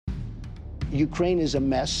Ukraine is a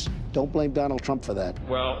mess. Don't blame Donald Trump for that.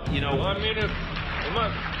 Well, 1 minute.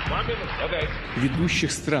 Okay.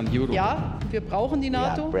 Ведущих стран Европы. Ja, wir brauchen die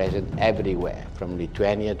NATO. We are present everywhere, from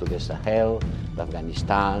Lithuania to the Sahel, to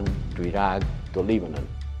Afghanistan, to Iraq, to Lebanon.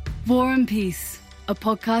 War and Peace, a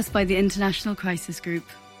podcast by the International Crisis Group.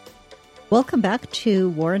 Welcome back to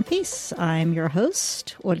War and Peace. I'm your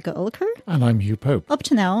host, Olga Oliker. And I'm Hugh Pope. Up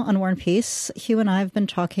to now on War and Peace, Hugh and I have been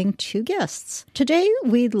talking to guests. Today,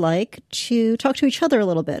 we'd like to talk to each other a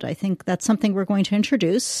little bit. I think that's something we're going to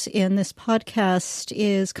introduce in this podcast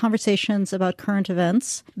is conversations about current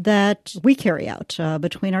events that we carry out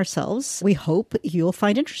between ourselves. We hope you'll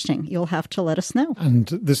find interesting. You'll have to let us know. And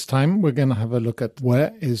this time, we're going to have a look at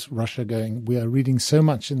where is Russia going. We are reading so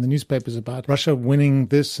much in the newspapers about Russia winning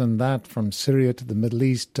this and that, from Syria to the Middle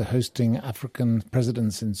East, to hosting African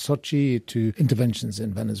presidents in Sochi, to interventions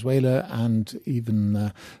in Venezuela, and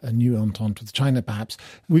even a new entente with China, perhaps.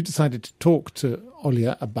 We've decided to talk to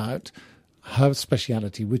Olya about her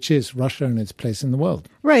speciality, which is Russia and its place in the world.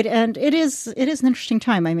 Right, and it is an interesting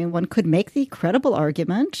time. I mean, one could make the credible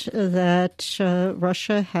argument that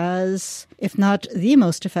Russia has, if not the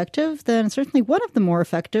most effective, then certainly one of the more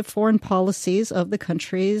effective foreign policies of the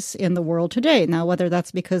countries in the world today. Now, whether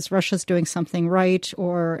that's because Russia's doing something right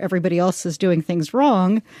or everybody else is doing things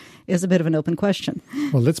wrong is a bit of an open question.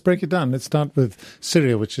 Well, let's break it down. Let's start with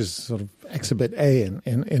Syria, which is sort of exhibit A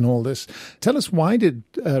in all this. Tell us, why did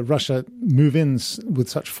Russia move in with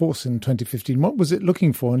such force in 2015? What was it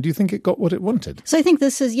looking for? And do you think it got what it wanted? So I think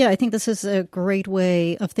this is a great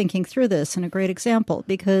way of thinking through this and a great example,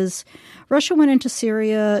 because Russia went into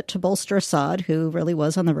Syria to bolster Assad, who really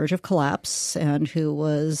was on the verge of collapse and who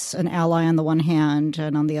was an ally on the one hand,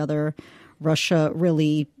 and on the other, Russia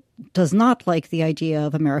really does not like the idea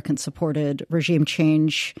of American-supported regime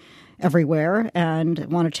change everywhere and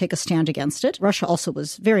want to take a stand against it. Russia also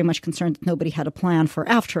was very much concerned that nobody had a plan for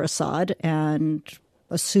after Assad and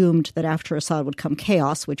assumed that after Assad would come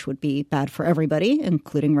chaos, which would be bad for everybody,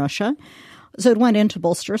 including Russia. So it went in to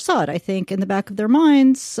bolster Assad. I think in the back of their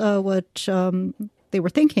minds, what they were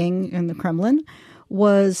thinking in the Kremlin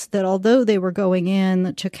was that although they were going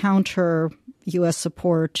in to counter U.S.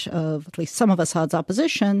 support of at least some of Assad's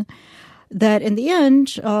opposition, that in the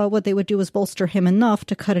end, what they would do was bolster him enough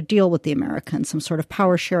to cut a deal with the Americans, some sort of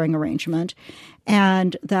power-sharing arrangement.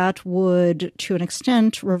 And that would, to an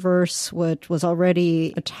extent, reverse what was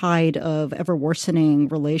already a tide of ever-worsening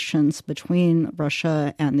relations between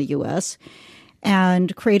Russia and the U.S.,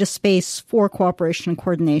 and create a space for cooperation and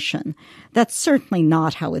coordination. That's certainly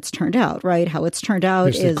not how it's turned out, right? How it's turned out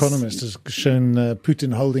is... The Economist has shown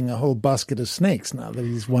Putin holding a whole basket of snakes now that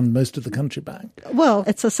he's won most of the country back. Well,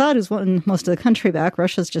 it's Assad who's won most of the country back.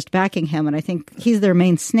 Russia's just backing him, and I think he's their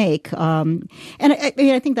main snake. And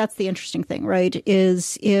I think that's the interesting thing, right,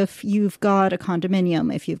 is if you've got a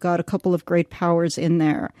condominium, if you've got a couple of great powers in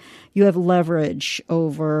there, you have leverage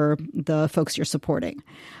over the folks you're supporting.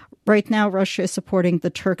 Right now, Russia is supporting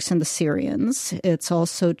the Turks and the Syrians. It's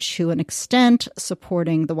also, to an extent,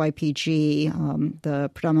 supporting the YPG,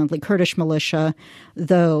 the predominantly Kurdish militia,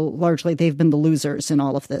 though largely they've been the losers in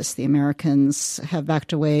all of this. The Americans have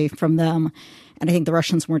backed away from them, and I think the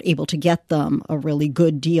Russians weren't able to get them a really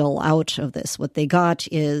good deal out of this. What they got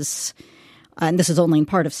is... and this is only in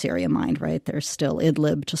part of Syria, mind, right? There's still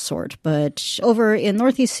Idlib to sort. But over in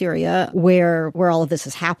northeast Syria, where all of this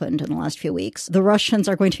has happened in the last few weeks, the Russians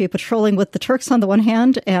are going to be patrolling with the Turks on the one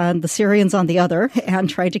hand and the Syrians on the other, and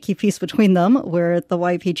trying to keep peace between them, where the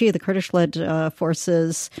YPG, the Kurdish-led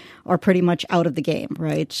forces, are pretty much out of the game,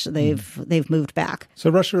 right? They've moved back.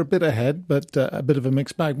 So Russia a bit ahead, but a bit of a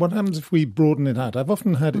mixed bag. What happens if we broaden it out? I've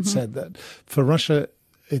often heard it said that for Russia,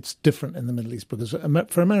 it's different in the Middle East, because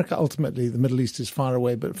for America, ultimately, the Middle East is far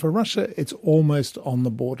away. But for Russia, it's almost on the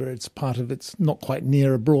border. It's part of, it's not quite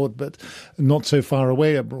near abroad, but not so far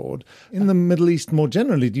away abroad. In the Middle East more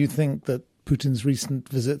generally, do you think that Putin's recent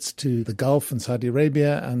visits to the Gulf and Saudi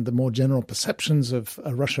Arabia and the more general perceptions of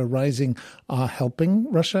Russia rising are helping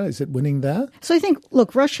Russia? Is it winning there? So I think,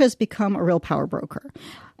 look, Russia has become a real power broker.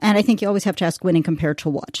 And I think you always have to ask winning compared to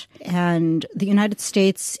what. And the United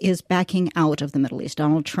States is backing out of the Middle East.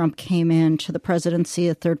 Donald Trump came into the presidency,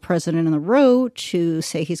 a third president in a row, to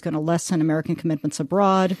say he's going to lessen American commitments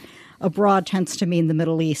abroad. Abroad tends to mean the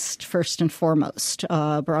Middle East first and foremost.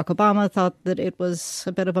 Barack Obama thought that it was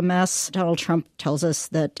a bit of a mess. Donald Trump tells us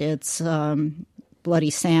that it's bloody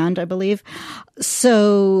sand, I believe.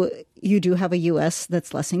 So you do have a U.S.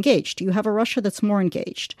 that's less engaged. You have a Russia that's more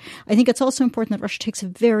engaged. I think it's also important that Russia takes a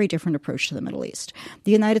very different approach to the Middle East.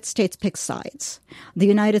 The United States picks sides. The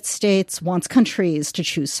United States wants countries to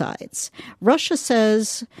choose sides. Russia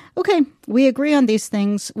says, okay, we agree on these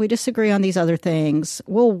things. We disagree on these other things.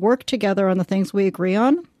 We'll work together on the things we agree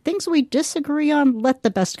on. Things we disagree on, let the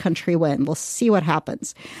best country win. We'll see what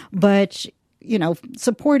happens. But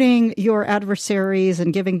supporting your adversaries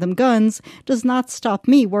and giving them guns does not stop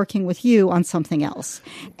me working with you on something else.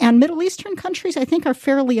 And Middle Eastern countries, I think, are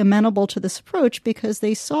fairly amenable to this approach because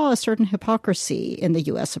they saw a certain hypocrisy in the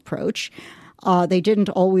U.S. approach. They didn't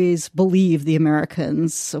always believe the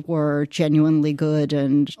Americans were genuinely good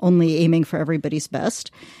and only aiming for everybody's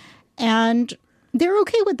best. And they're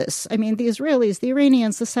okay with this. I mean, the Israelis, the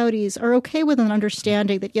Iranians, the Saudis are okay with an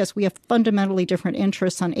understanding that, yes, we have fundamentally different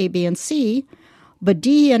interests on A, B, and C, but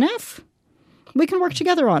D and F, we can work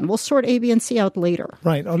together on. We'll sort A, B, and C out later.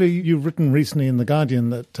 Right. Ollie, you've written recently in The Guardian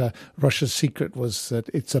that Russia's secret was that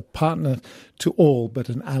it's a partner to all but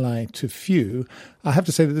an ally to few. I have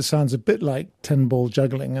to say that this sounds a bit like 10-ball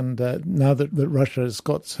juggling, and now that Russia has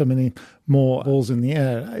got so many more balls in the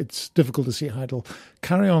air, it's difficult to see how it'll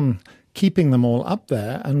carry on keeping them all up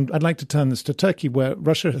there. And I'd like to turn this to Turkey, where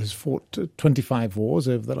Russia has fought 25 wars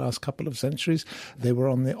over the last couple of centuries. They were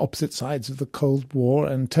on the opposite sides of the Cold War,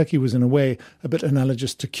 and Turkey was in a way a bit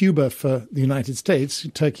analogous to Cuba for the United States.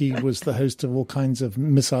 Turkey was the host of all kinds of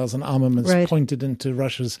missiles and armaments pointed into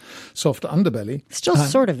Russia's soft underbelly. Still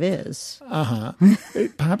sort of is.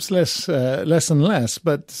 Perhaps less and less,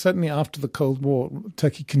 but certainly after the Cold War,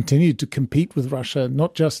 Turkey continued to compete with Russia,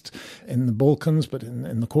 not just in the Balkans, but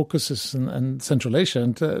in the Caucasus and Central Asia,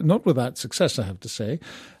 and not without success, I have to say.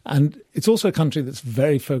 And it's also a country that's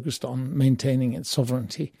very focused on maintaining its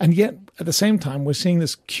sovereignty. And yet, at the same time, we're seeing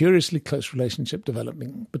this curiously close relationship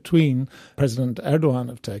developing between President Erdogan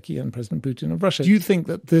of Turkey and President Putin of Russia. Do you think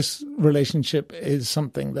that this relationship is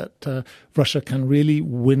something that Russia can really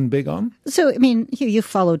win big on? So, I mean, you've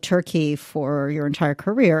followed Turkey for your entire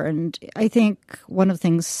career. And I think one of the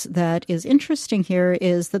things that is interesting here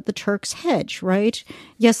is that the Turks hedge, right?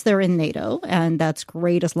 Yes, they're in NATO, and that's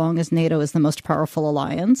great as long as NATO is the most powerful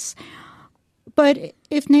alliance. But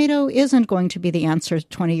if NATO isn't going to be the answer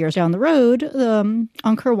 20 years down the road,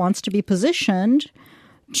 Ankara wants to be positioned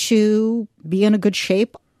to be in a good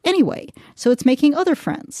shape anyway. So it's making other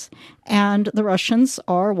friends. And the Russians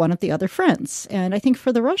are one of the other friends. And I think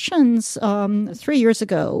for the Russians, 3 years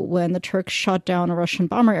ago, when the Turks shot down a Russian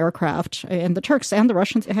bomber aircraft, and the Turks and the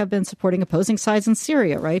Russians have been supporting opposing sides in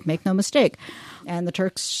Syria, right? Make no mistake. And the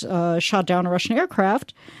Turks shot down a Russian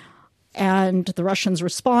aircraft. And the Russians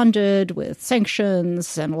responded with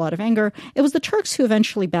sanctions and a lot of anger. It was the Turks who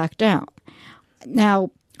eventually backed down.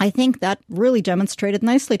 Now, I think that really demonstrated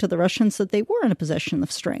nicely to the Russians that they were in a position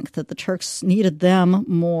of strength, that the Turks needed them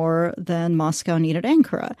more than Moscow needed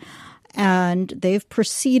Ankara. And they've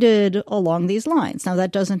proceeded along these lines. Now,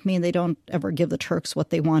 that doesn't mean they don't ever give the Turks what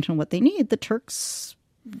they want and what they need. The Turks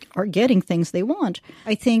are getting things they want.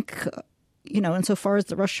 I think, insofar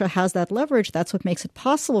as Russia has that leverage, that's what makes it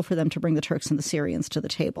possible for them to bring the Turks and the Syrians to the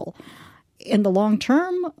table. In the long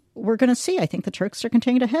term, we're going to see. I think the Turks are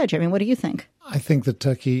continuing to hedge. I mean, what do you think? I think that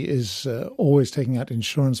Turkey is always taking out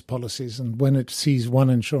insurance policies. And when it sees one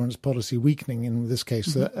insurance policy weakening, in this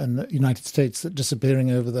case, and the United States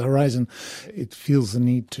disappearing over the horizon, it feels the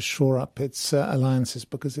need to shore up its alliances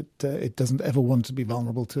because it doesn't ever want to be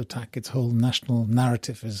vulnerable to attack. Its whole national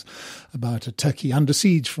narrative is about a Turkey under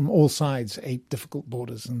siege from all sides, 8 difficult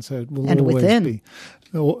borders. And so it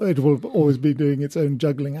will always be doing its own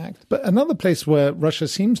juggling act. But another place where Russia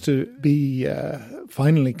seems to be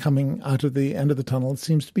finally coming out of the end of the tunnel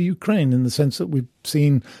seems to be Ukraine, in the sense that we've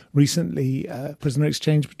seen recently prisoner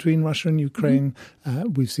exchange between Russia and Ukraine.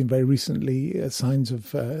 We've seen very recently signs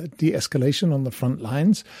of de-escalation on the front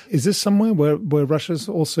lines. Is this somewhere where Russia's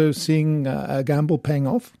also seeing a gamble paying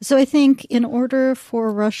off? So I think in order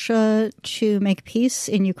for Russia to make peace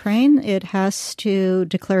in Ukraine, it has to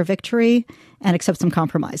declare victory and accept some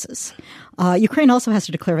compromises. Ukraine also has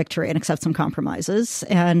to declare victory and accept some compromises,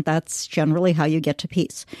 and that's generally how you get to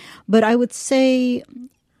peace. But I would say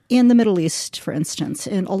in the Middle East, for instance,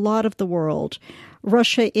 in a lot of the world,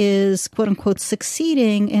 Russia is, quote unquote,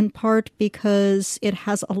 succeeding in part because it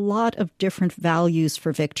has a lot of different values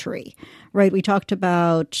for victory, right? We talked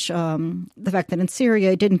about the fact that in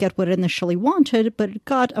Syria it didn't get what it initially wanted, but it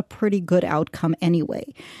got a pretty good outcome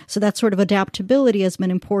anyway. So that sort of adaptability has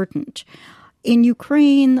been important. In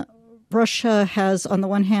Ukraine, Russia has, on the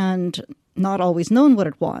one hand, not always known what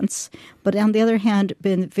it wants, but on the other hand,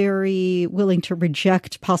 been very willing to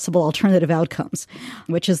reject possible alternative outcomes,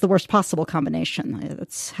 which is the worst possible combination.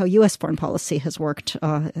 That's how U.S. foreign policy has worked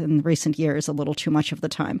in recent years, a little too much of the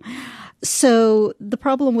time. So the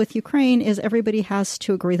problem with Ukraine is everybody has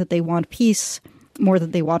to agree that they want peace more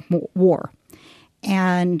than they want war.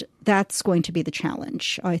 And that's going to be the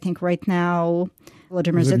challenge. I think right now,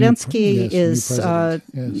 Volodymyr Zelensky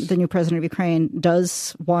the new president of Ukraine,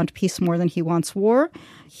 does want peace more than he wants war.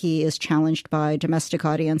 He is challenged by a domestic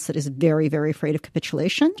audience that is very, very afraid of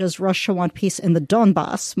capitulation. Does Russia want peace in the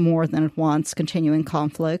Donbass more than it wants continuing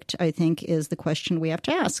conflict, I think, is the question we have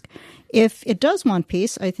to ask. If it does want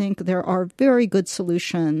peace, I think there are very good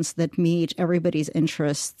solutions that meet everybody's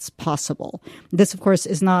interests possible. This, of course,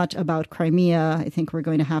 is not about Crimea. I think we're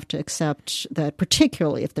going to have to accept that,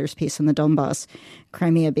 particularly if there's peace in the Donbass,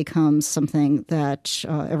 Crimea becomes something that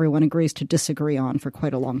everyone agrees to disagree on for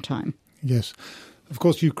quite a long time. Yes. Of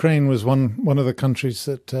course, Ukraine was one of the countries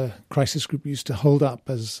that Crisis Group used to hold up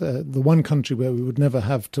as the one country where we would never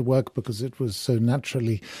have to work because it was so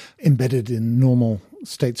naturally embedded in normal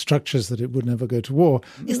state structures that it would never go to war.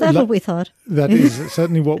 Is that what we thought? That is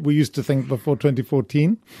certainly what we used to think before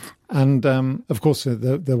 2014. And of course,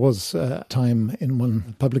 there was a time in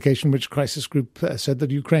one publication which Crisis Group said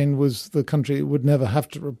that Ukraine was the country it would never have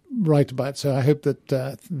to write about. So I hope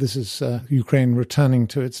that this is Ukraine returning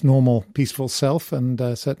to its normal, peaceful self. And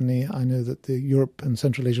certainly I know that the Europe and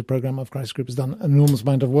Central Asia program of Crisis Group has done an enormous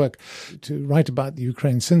amount of work to write about the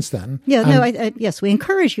Ukraine since then. Yeah, yes, we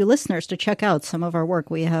encourage you listeners to check out some of our work.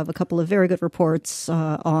 We have a couple of very good reports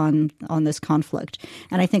on this conflict.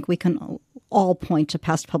 And I think we can all point to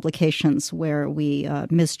past publications where we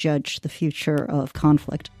misjudge the future of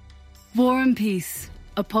conflict. War and Peace,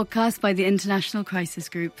 a podcast by the International Crisis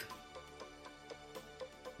Group.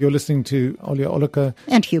 You're listening to Olya Oliker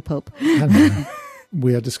and Hugh Pope. And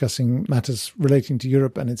we are discussing matters relating to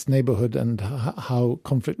Europe and its neighbourhood and how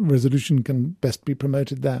conflict resolution can best be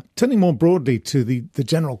promoted there. Turning more broadly to the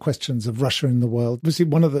general questions of Russia in the world, obviously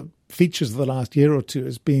one of the features of the last year or two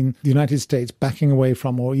has been the United States backing away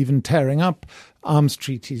from or even tearing up arms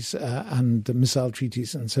treaties and missile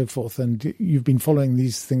treaties and so forth. And you've been following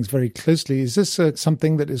these things very closely. Is this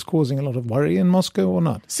something that is causing a lot of worry in Moscow or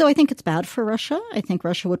not? So I think it's bad for Russia. I think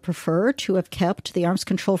Russia would prefer to have kept the arms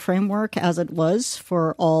control framework as it was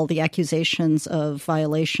for all the accusations of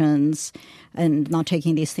violations and not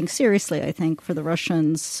taking these things seriously. I think for the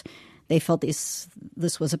Russians, they felt this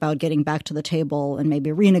was about getting back to the table and maybe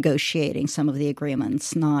renegotiating some of the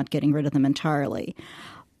agreements, not getting rid of them entirely.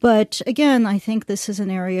 But again, I think this is an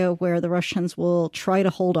area where the Russians will try to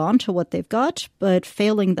hold on to what they've got, but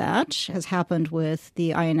failing that, as happened with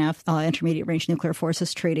the INF, Intermediate Range Nuclear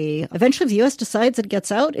Forces Treaty. Eventually, if the U.S. decides it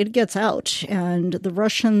gets out, and the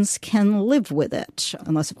Russians can live with it,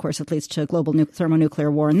 unless, of course, it leads to a global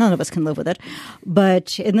thermonuclear war, and none of us can live with it.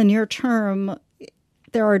 But in the near term,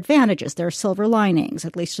 there are advantages. There are silver linings.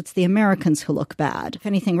 At least it's the Americans who look bad. If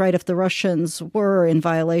anything, right, if the Russians were in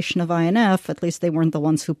violation of INF, at least they weren't the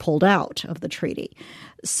ones who pulled out of the treaty.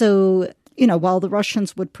 So, while the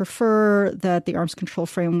Russians would prefer that the arms control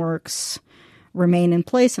frameworks remain in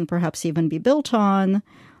place and perhaps even be built on,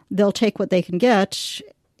 they'll take what they can get.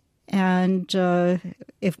 And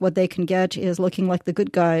if what they can get is looking like the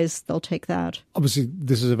good guys, they'll take that. Obviously,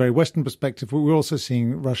 this is a very Western perspective, but we're also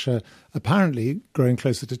seeing Russia apparently growing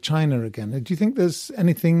closer to China again. Do you think there's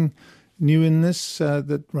anything new in this,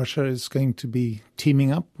 that Russia is going to be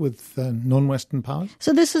teaming up with non-Western powers?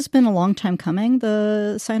 So this has been a long time coming,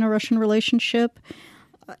 the Sino-Russian relationship.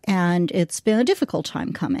 And it's been a difficult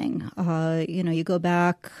time coming. You go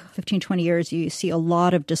back 15, 20 years, you see a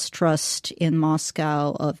lot of distrust in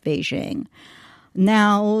Moscow of Beijing.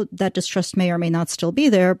 Now, that distrust may or may not still be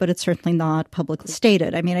there, but it's certainly not publicly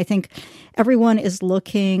stated. I mean, I think everyone is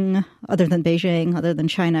looking, other than Beijing, other than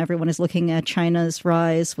China, everyone is looking at China's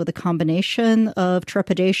rise with a combination of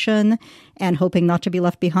trepidation and hoping not to be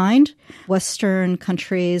left behind. Western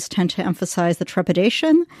countries tend to emphasize the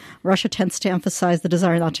trepidation. Russia tends to emphasize the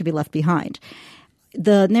desire not to be left behind.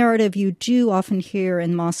 The narrative you do often hear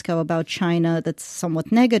in Moscow about China that's somewhat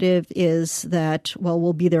negative is that, well,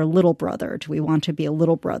 we'll be their little brother. Do we want to be a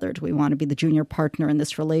little brother? Do we want to be the junior partner in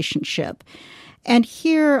this relationship? And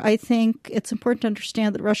here, I think it's important to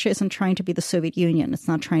understand that Russia isn't trying to be the Soviet Union. It's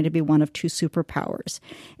not trying to be one of two superpowers.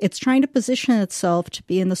 It's trying to position itself to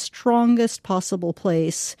be in the strongest possible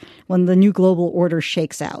place when the new global order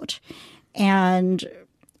shakes out. And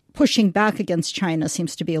pushing back against China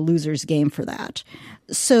seems to be a loser's game for that.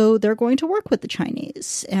 So they're going to work with the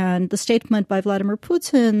Chinese. And the statement by Vladimir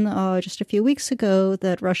Putin just a few weeks ago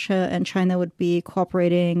that Russia and China would be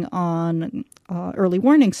cooperating on early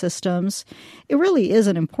warning systems, it really is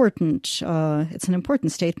an important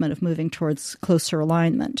statement of moving towards closer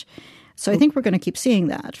alignment. So I think we're going to keep seeing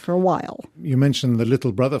that for a while. You mentioned the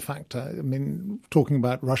little brother factor. I mean, talking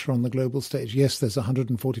about Russia on the global stage, yes, there's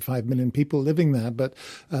 145 million people living there, but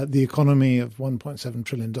the economy of $1.7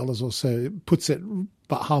 trillion or so puts it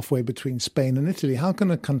about halfway between Spain and Italy. How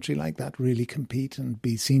can a country like that really compete and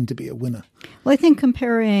be seen to be a winner? Well, I think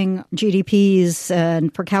comparing GDPs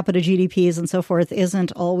and per capita GDPs and so forth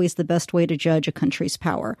isn't always the best way to judge a country's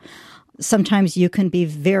power. Sometimes you can be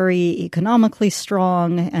very economically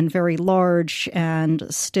strong and very large and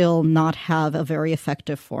still not have a very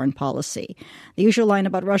effective foreign policy. The usual line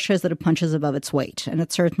about Russia is that it punches above its weight, and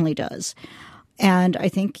it certainly does. And I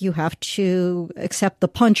think you have to accept the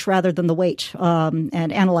punch rather than the weight, and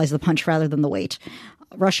analyze the punch rather than the weight.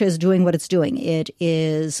 Russia is doing what it's doing. It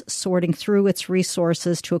is sorting through its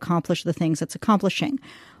resources to accomplish the things it's accomplishing.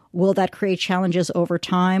 Will that create challenges over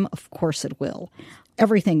time? Of course it will.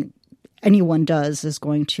 Everything anyone does is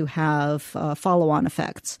going to have follow-on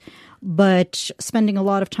effects. But spending a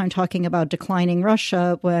lot of time talking about declining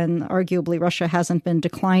Russia when arguably Russia hasn't been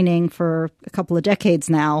declining for a couple of decades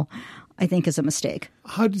now, I think is a mistake.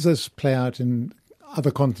 How does this play out in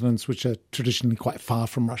other continents which are traditionally quite far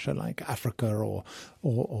from Russia, like Africa or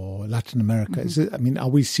Latin America? Are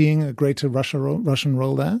we seeing a greater Russian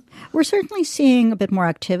role there? We're certainly seeing a bit more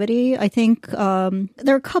activity. I think there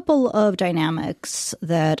are a couple of dynamics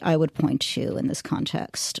that I would point to in this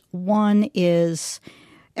context. One is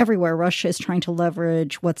everywhere Russia is trying to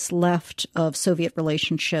leverage what's left of Soviet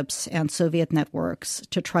relationships and Soviet networks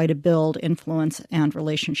to try to build influence and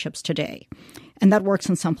relationships today. And that works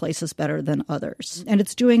in some places better than others. And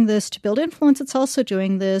it's doing this to build influence. It's also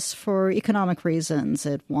doing this for economic reasons.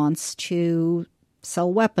 It wants to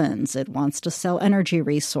sell weapons. It wants to sell energy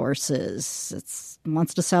resources. It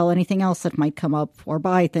wants to sell anything else that might come up or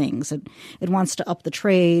buy things. It wants to up the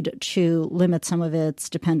trade to limit some of its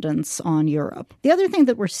dependence on Europe. The other thing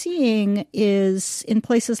that we're seeing is in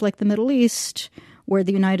places like the Middle East, where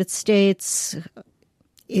the United States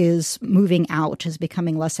is moving out, is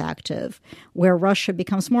becoming less active. Where Russia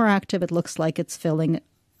becomes more active, it looks like it's filling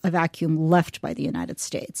a vacuum left by the United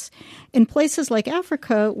States. In places like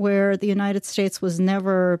Africa, where the United States was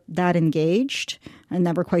never that engaged and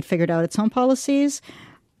never quite figured out its own policies,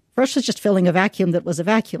 Russia's just filling a vacuum that was a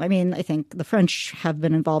vacuum. I mean, I think the French have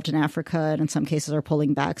been involved in Africa and in some cases are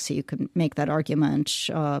pulling back, so you can make that argument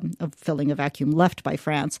of filling a vacuum left by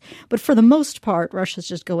France. But for the most part, Russia's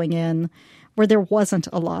just going in where there wasn't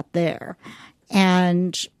a lot there.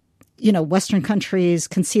 And, Western countries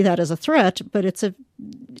can see that as a threat, but it's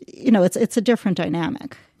a different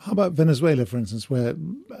dynamic. How about Venezuela, for instance, where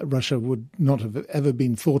Russia would not have ever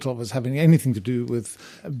been thought of as having anything to do with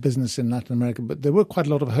business in Latin America? But there were quite a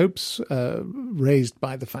lot of hopes raised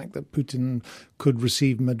by the fact that Putin could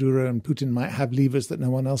receive Maduro and Putin might have levers that no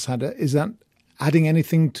one else had. Is that adding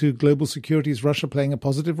anything to global security? Is Russia playing a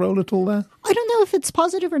positive role at all there? I don't know if it's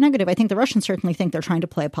positive or negative. I think the Russians certainly think they're trying to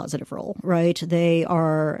play a positive role, right? They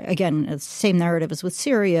are, again, it's the same narrative as with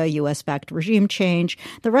Syria, U.S.-backed regime change.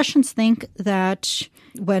 The Russians think that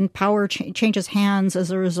when power changes hands as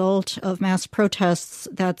a result of mass protests,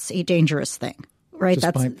 that's a dangerous thing. Right,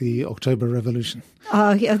 despite the October Revolution.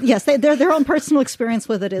 Yes, their own personal experience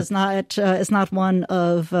with it is not one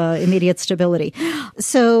of immediate stability.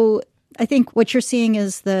 So I think what you're seeing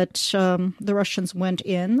is that the Russians went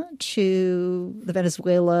in to the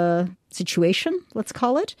Venezuela situation, let's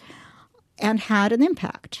call it, and had an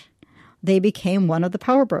impact. They became one of the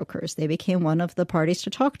power brokers. They became one of the parties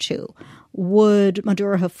to talk to. Would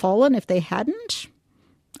Maduro have fallen if they hadn't?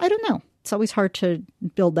 I don't know. It's always hard to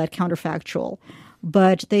build that counterfactual.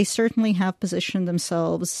 But they certainly have positioned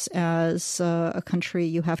themselves as a country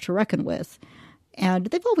you have to reckon with. And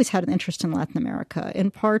they've always had an interest in Latin America,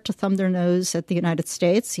 in part to thumb their nose at the United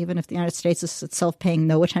States, even if the United States is itself paying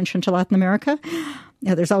no attention to Latin America.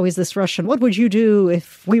 There's always this Russian, what would you do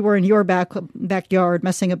if we were in your backyard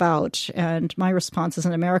messing about? And my response as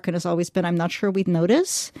an American has always been, I'm not sure we'd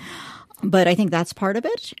notice. But I think that's part of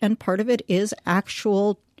it. And part of it is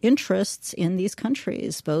actual interests in these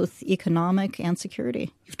countries, both economic and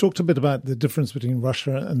security. You've talked a bit about the difference between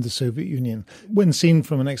Russia and the Soviet Union. When seen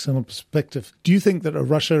from an external perspective, do you think that a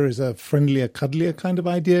Russia is a friendlier, cuddlier kind of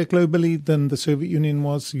idea globally than the Soviet Union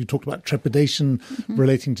was? You talked about trepidation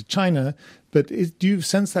relating to China, but do you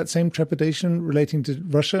sense that same trepidation relating to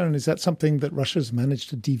Russia? And is that something that Russia's managed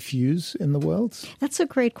to defuse in the world? That's a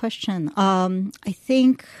great question.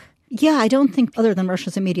 I don't think, other than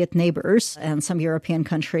Russia's immediate neighbors and some European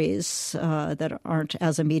countries that aren't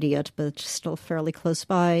as immediate but still fairly close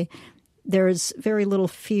by, there's very little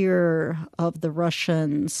fear of the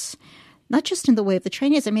Russians, not just in the way of the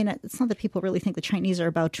Chinese. I mean, it's not that people really think the Chinese are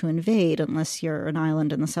about to invade unless you're an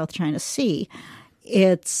island in the South China Sea.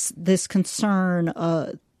 It's this concern,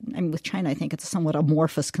 with China, I think it's a somewhat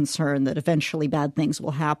amorphous concern that eventually bad things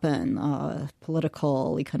will happen,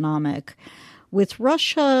 political, economic. With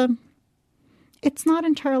Russia, it's not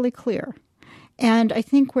entirely clear. And I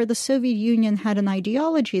think where the Soviet Union had an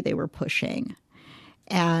ideology they were pushing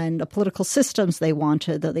and political systems they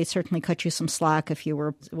wanted, though they certainly cut you some slack if you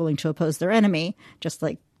were willing to oppose their enemy, just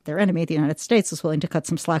like their enemy, the United States, was willing to cut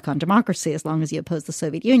some slack on democracy as long as you opposed the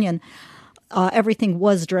Soviet Union. Everything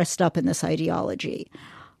was dressed up in this ideology.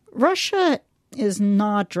 Russia is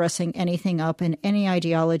not dressing anything up in any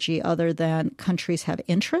ideology other than countries have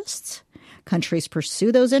interests. Countries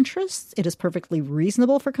pursue those interests. It is perfectly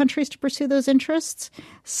reasonable for countries to pursue those interests.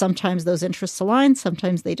 Sometimes those interests align,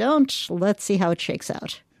 sometimes they don't. Let's see how it shakes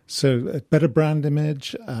out. So a better brand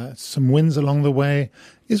image, some wins along the way.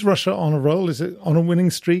 Is Russia on a roll? Is it on a winning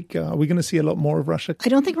streak? Are we going to see a lot more of Russia? I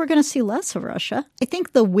don't think we're going to see less of Russia. I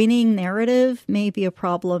think the winning narrative may be a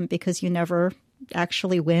problem because you never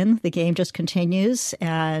actually win. The game just continues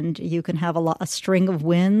and you can have a string of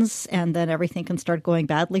wins and then everything can start going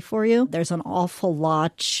badly for you. There's an awful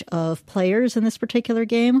lot of players in this particular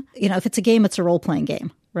game. If it's a game, it's a role-playing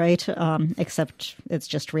game, right? Except it's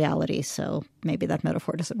just reality. So maybe that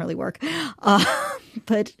metaphor doesn't really work.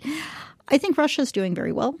 But I think Russia's doing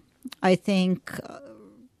very well. I think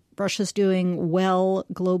Russia's doing well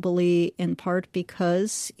globally in part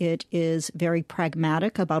because it is very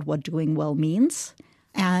pragmatic about what doing well means,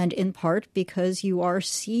 and in part because you are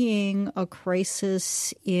seeing a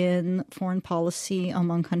crisis in foreign policy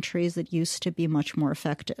among countries that used to be much more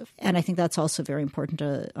effective. And I think that's also very important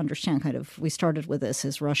to understand. We started with this,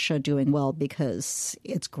 is Russia doing well because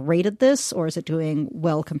it's great at this, or is it doing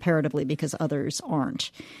well comparatively because others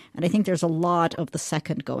aren't? And I think there's a lot of the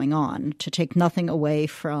second going on, to take nothing away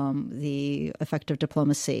from the effective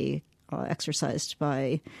diplomacy exercised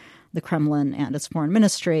by the Kremlin and its foreign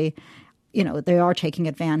ministry. They are taking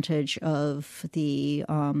advantage of the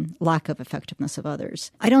lack of effectiveness of others.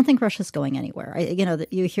 I don't think Russia's going anywhere.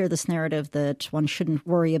 You hear this narrative that one shouldn't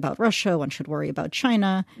worry about Russia, one should worry about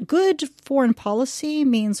China. Good foreign policy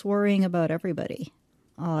means worrying about everybody.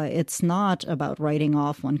 It's not about writing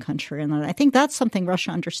off one country. And I think that's something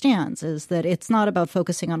Russia understands, is that it's not about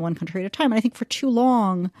focusing on one country at a time. And I think for too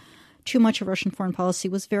long, too much of Russian foreign policy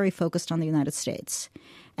was very focused on the United States.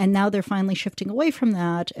 And now they're finally shifting away from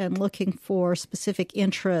that and looking for specific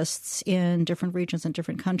interests in different regions and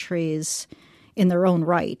different countries in their own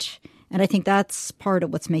right. And I think that's part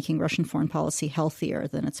of what's making Russian foreign policy healthier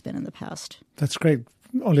than it's been in the past. That's great.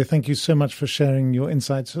 Olya, thank you so much for sharing your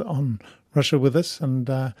insights on Russia with us. And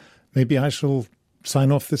maybe I shall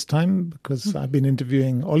sign off this time because I've been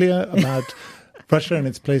interviewing Olya about Russia and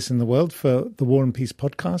its place in the world for the War and Peace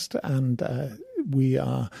podcast. And we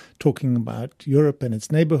are talking about Europe and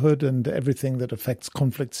its neighborhood and everything that affects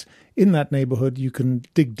conflicts in that neighborhood. You can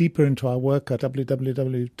dig deeper into our work at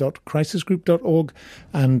www.crisisgroup.org.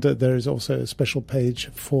 And there is also a special page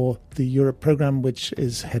for the Europe program, which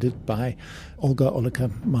is headed by Olga Oliker,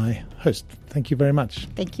 my host. Thank you very much.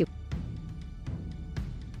 Thank you.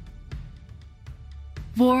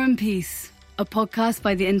 War and Peace, a podcast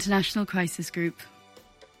by the International Crisis Group.